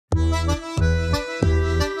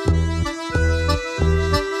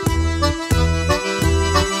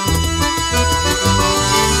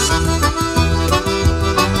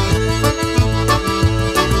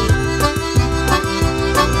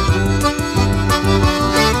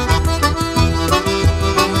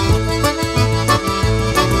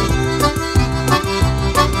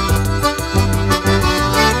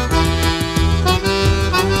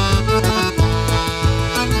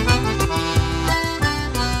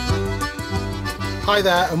Hi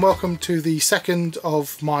there and welcome to the second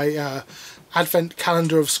of my advent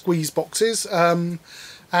calendar of Squeezeboxes,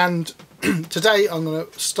 and today I'm going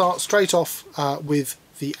to start straight off with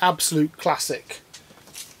the absolute classic.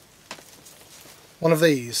 One of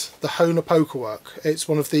these, the Hohner Pokerwork. It's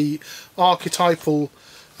one of the archetypal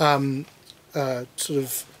sort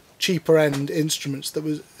of cheaper end instruments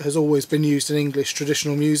that has always been used in English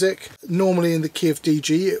traditional music, normally in the key of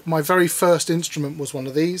DG. My very first instrument was one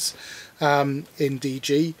of these in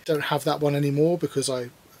DG. Don't have that one anymore because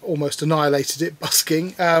I almost annihilated it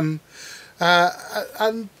busking. And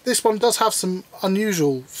this one does have some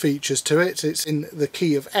unusual features to it. It's in the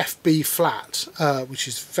key of FB flat, which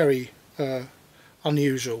is very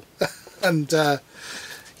unusual. And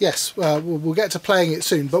yes, we'll get to playing it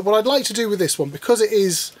soon. But what I'd like to do with this one, because it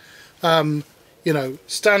is you know,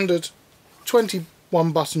 standard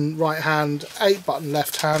 21 button right hand, 8 button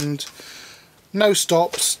left hand, no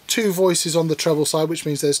stops, 2 voices on the treble side, which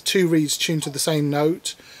means there's 2 reeds tuned to the same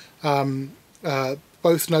note.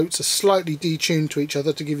 Both notes are slightly detuned to each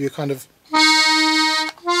other to give you a kind of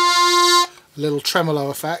little tremolo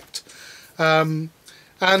effect. And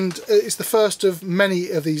it's the first of many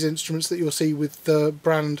of these instruments that you'll see with the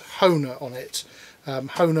brand Hohner on it.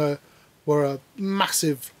 Hohner were a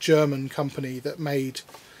massive German company that made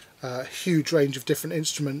a huge range of different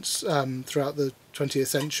instruments throughout the 20th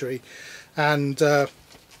century, and the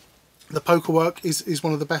Pokerwork is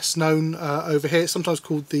one of the best known over here. It's sometimes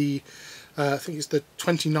called the I think it's the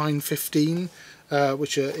 2915,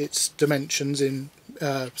 which are its dimensions in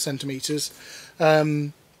centimetres.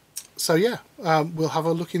 So yeah, we'll have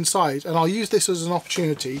a look inside, and I'll use this as an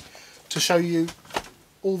opportunity to show you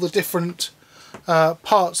all the different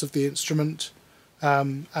parts of the instrument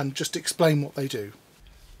and just explain what they do.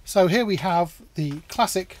 So here we have the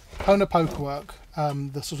classic Hohner Pokerwork,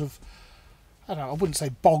 the sort of, I don't know, I wouldn't say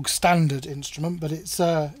bog standard instrument, but it's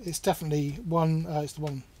definitely one. It's the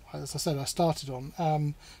one, as I said, I started on,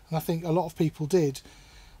 and I think a lot of people did.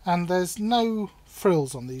 And there's no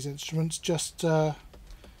frills on these instruments, just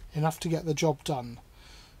enough to get the job done.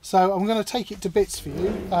 So I'm going to take it to bits for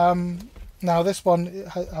you. Now this one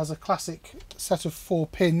has a classic set of 4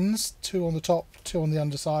 pins, 2 on the top, 2 on the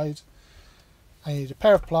underside. I need a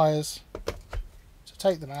pair of pliers to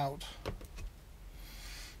take them out,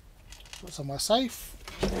 put somewhere safe,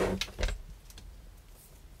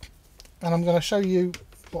 and I'm going to show you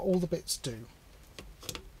what all the bits do.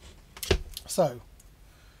 So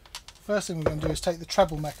first thing we're going to do is take the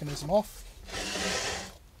treble mechanism off,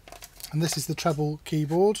 and this is the treble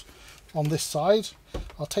keyboard on this side.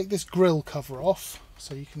 I'll take this grill cover off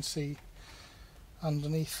so you can see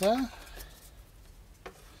underneath there.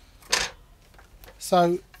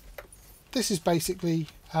 So this is basically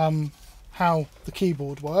how the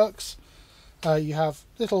keyboard works. You have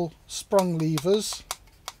little sprung levers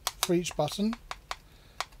for each button,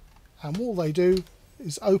 and all they do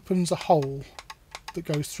is opens a hole that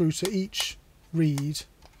goes through to each reed,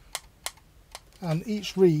 and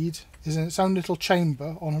each reed is in its own little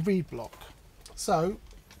chamber on a reed block. So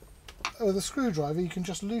with a screwdriver you can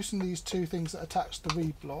just loosen these 2 things that attach the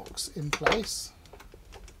reed blocks in place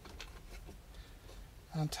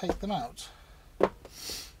and take them out.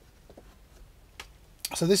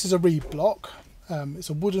 So this is a reed block. It's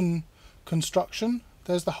a wooden construction.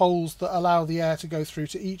 There's the holes that allow the air to go through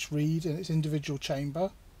to each reed in its individual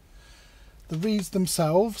chamber. The reeds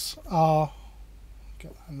themselves are,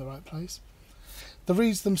 get that in the right place. The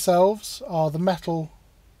reeds themselves are the metal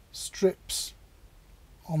strips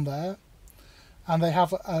on there, and they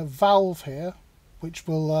have a valve here which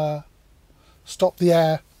will stop the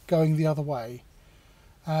air going the other way.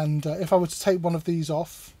 And if I were to take one of these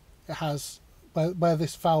off, it has, where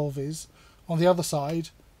this valve is, on the other side,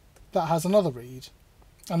 that has another reed.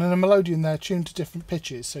 And in a melodeon they're tuned to different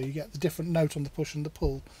pitches, so you get the different note on the push and the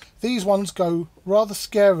pull. These ones go rather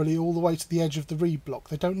scarily all the way to the edge of the reed block.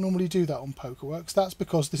 They don't normally do that on Pokerworks. That's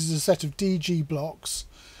because this is a set of DG blocks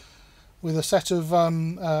with a set of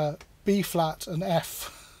B flat and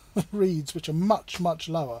F reeds, which are much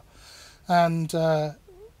lower. And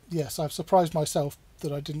yes, I've surprised myself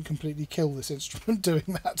that I didn't completely kill this instrument doing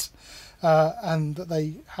that, and that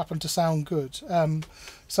they happen to sound good.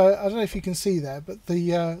 So I don't know if you can see there, but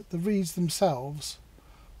the reeds themselves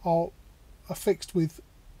are affixed with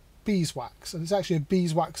beeswax, and it's actually a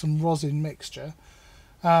beeswax and rosin mixture,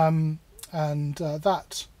 and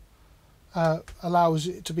that allows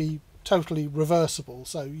it to be totally reversible,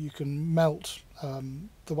 so you can melt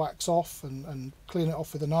the wax off and clean it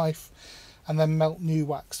off with a knife, and then melt new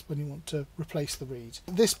wax when you want to replace the reed.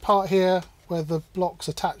 This part here where the block's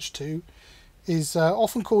attached to is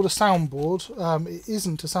often called a soundboard. It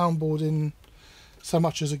isn't a soundboard in so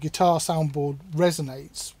much as a guitar soundboard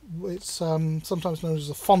resonates. It's sometimes known as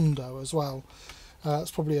a fondo as well.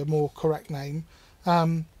 That's probably a more correct name.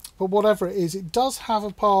 But whatever it is, it does have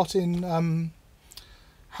a part in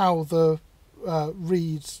how the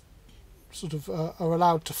reeds sort of are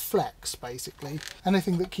allowed to flex, basically.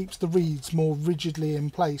 Anything that keeps the reeds more rigidly in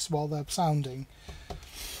place while they're sounding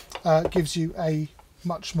gives you a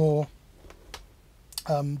much more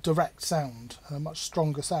direct sound and a much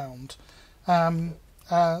stronger sound.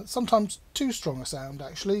 Sometimes too strong a sound,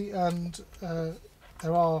 actually, and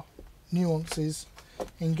there are nuances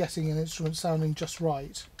in getting an instrument sounding just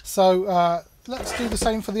right. So let's do the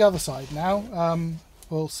same for the other side now.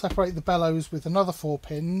 We'll separate the bellows with another 4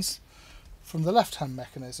 pins from the left hand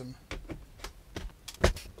mechanism.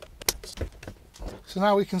 So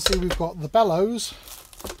now we can see we've got the bellows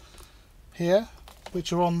here,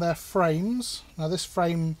 which are on their frames. Now this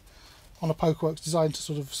frame on a Pokerwork is designed to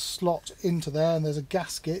sort of slot into there, and there's a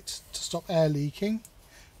gasket to stop air leaking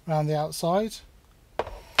around the outside.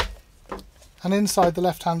 And inside the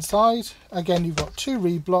left hand side, again, you've got 2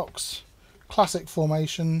 reed blocks, classic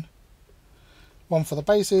formation, one for the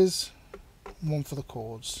basses and one for the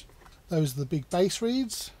chords. Those are the big bass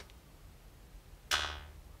reeds. You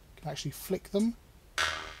can actually flick them,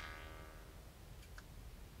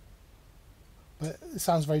 but it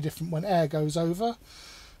sounds very different when air goes over.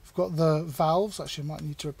 We've got the valves. Actually, I might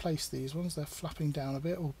need to replace these ones. They're flapping down a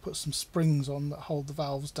bit, or put some springs on that hold the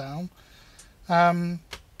valves down. And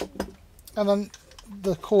then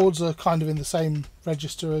the chords are kind of in the same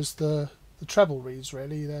register as the treble reeds,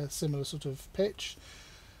 really. They're similar sort of pitch,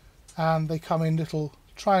 and they come in little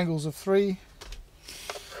triangles of 3.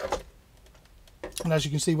 And as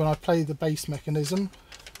you can see, when I play the bass mechanism,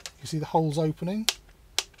 you see the holes opening.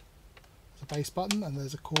 There's a bass button and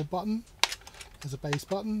there's a chord button. There's a bass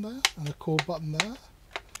button there and a chord button there.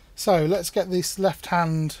 So let's get this left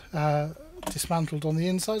hand dismantled on the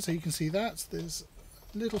inside, so you can see that. There's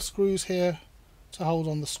little screws here to hold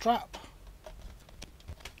on the strap.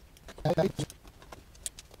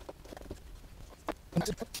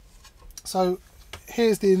 So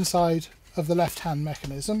here's the inside of the left hand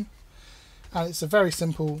mechanism, and it's a very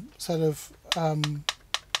simple set of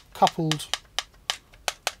coupled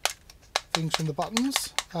things from the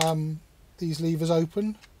buttons. These levers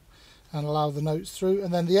open and allow the notes through,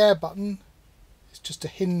 and then the air button is just a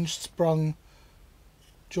hinged sprung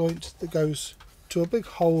joint that goes to a big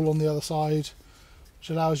hole on the other side, which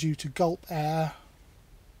allows you to gulp air.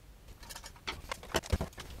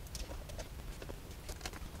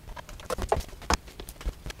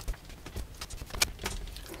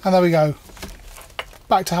 And there we go,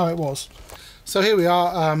 back to how it was. So here we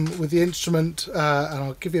are with the instrument, and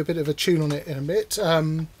I'll give you a bit of a tune on it in a bit.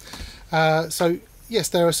 So yes,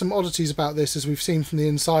 there are some oddities about this. As we've seen from the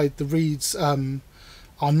inside, the reeds are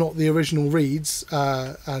not the original reeds,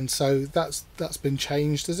 and so that's been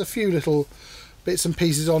changed. There's a few little bits and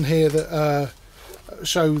pieces on here that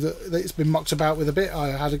show that it's been mucked about with a bit.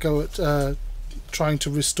 I had a go at trying to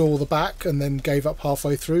restore the back and then gave up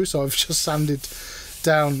halfway through, so I've just sanded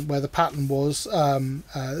down where the pattern was.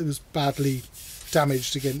 It was badly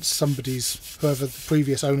damaged against somebody's, whoever the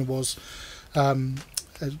previous owner was.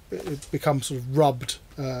 It becomes sort of rubbed,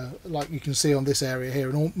 like you can see on this area here,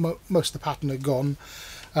 and most of the pattern had gone.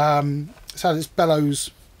 It's had its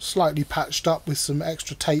bellows slightly patched up with some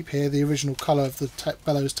extra tape here. The original colour of the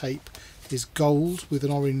bellows tape is gold with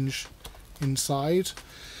an orange inside.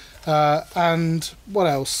 And what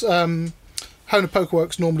else? Hohner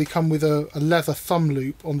Pokerworks normally come with a leather thumb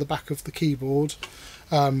loop on the back of the keyboard,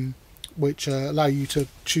 which allow you to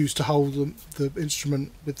choose to hold the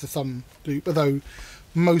instrument with the thumb loop, although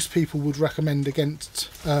most people would recommend against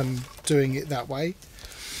doing it that way.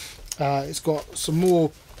 It's got some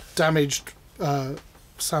more damaged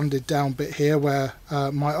sanded down bit here where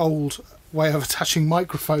my old way of attaching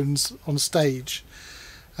microphones on stage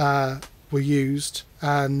were used,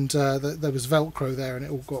 and there was Velcro there, and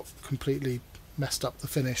it all got completely messed up the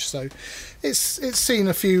finish. So it's seen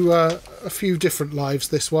a few different lives,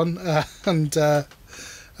 this one, and I'll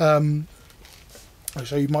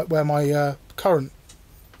show you where my current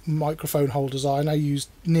microphone holders are. I now use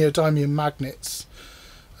neodymium magnets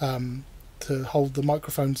to hold the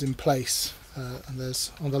microphones in place, and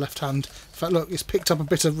there's on the left hand, in fact look, it's picked up a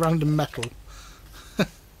bit of random metal.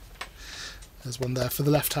 There's one there for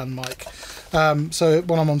the left hand mic. So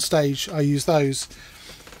when I'm on stage I use those.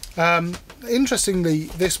 Interestingly,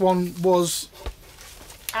 this one was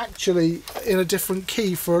actually in a different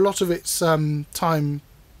key for a lot of its time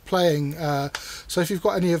playing. So if you've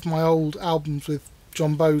got any of my old albums with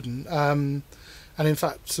John Bowden, and and in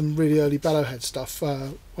fact some really early Bellowhead stuff.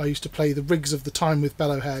 I used to play the Rigs of the Time with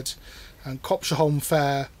Bellowhead, and Copshaholm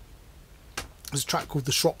Fair. There's a track called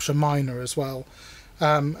the Shropshire Miner as well,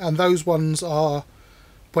 and those ones are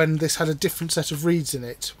when this had a different set of reeds in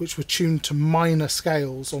it, which were tuned to minor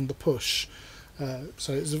scales on the push.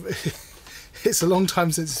 So it's a long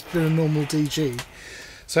time since it's been a normal DG.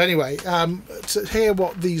 So anyway, to hear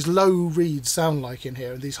what these low reeds sound like in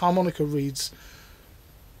here, these harmonica reeds,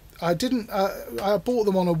 I bought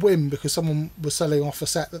them on a whim because someone was selling off a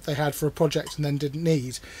set that they had for a project and then didn't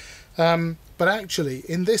need. But actually,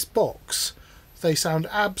 in this box, they sound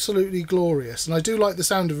absolutely glorious, and I do like the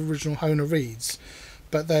sound of original Hohner reeds.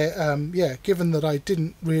 But they, yeah, given that I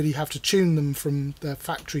didn't really have to tune them from their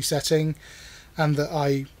factory setting, and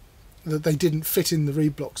that they didn't fit in the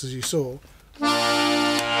reed blocks as you saw.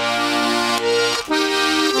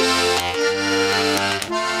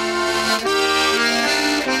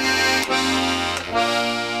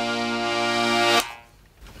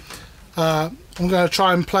 I'm going to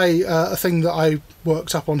try and play a thing that I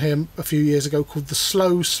worked up on here a few years ago called the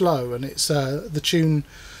Slow Slow, and it's the tune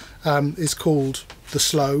is called the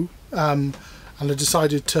Slow, and I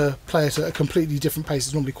decided to play it at a completely different pace.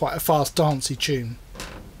 It's normally quite a fast dancey tune.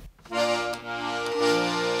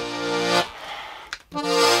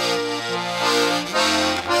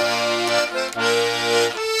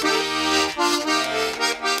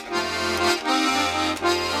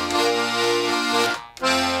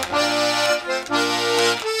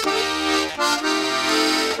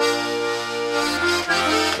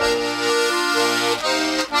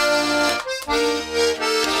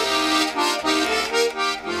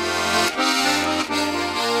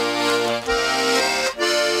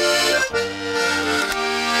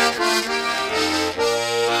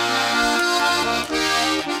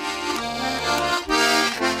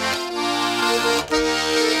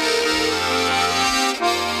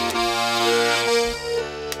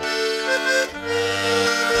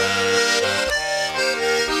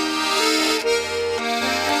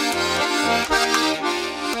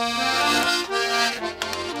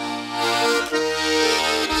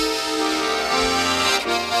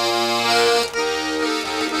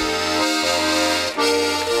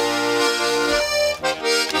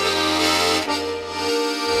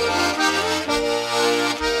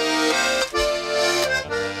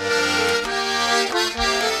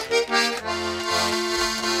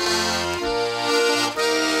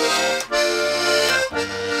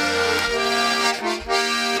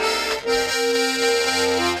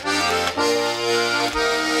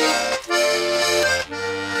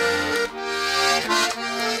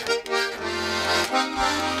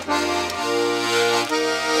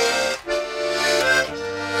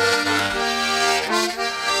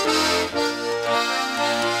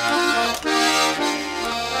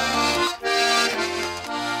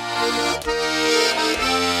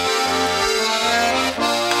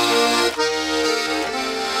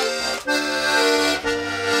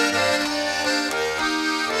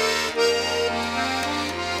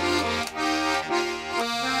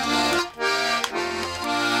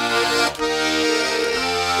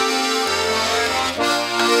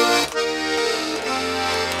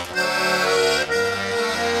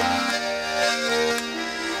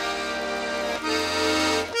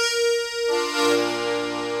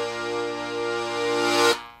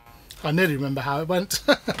 I nearly remember how it went.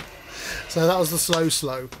 So that was the Slow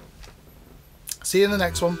Slow. See you in the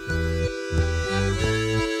next one.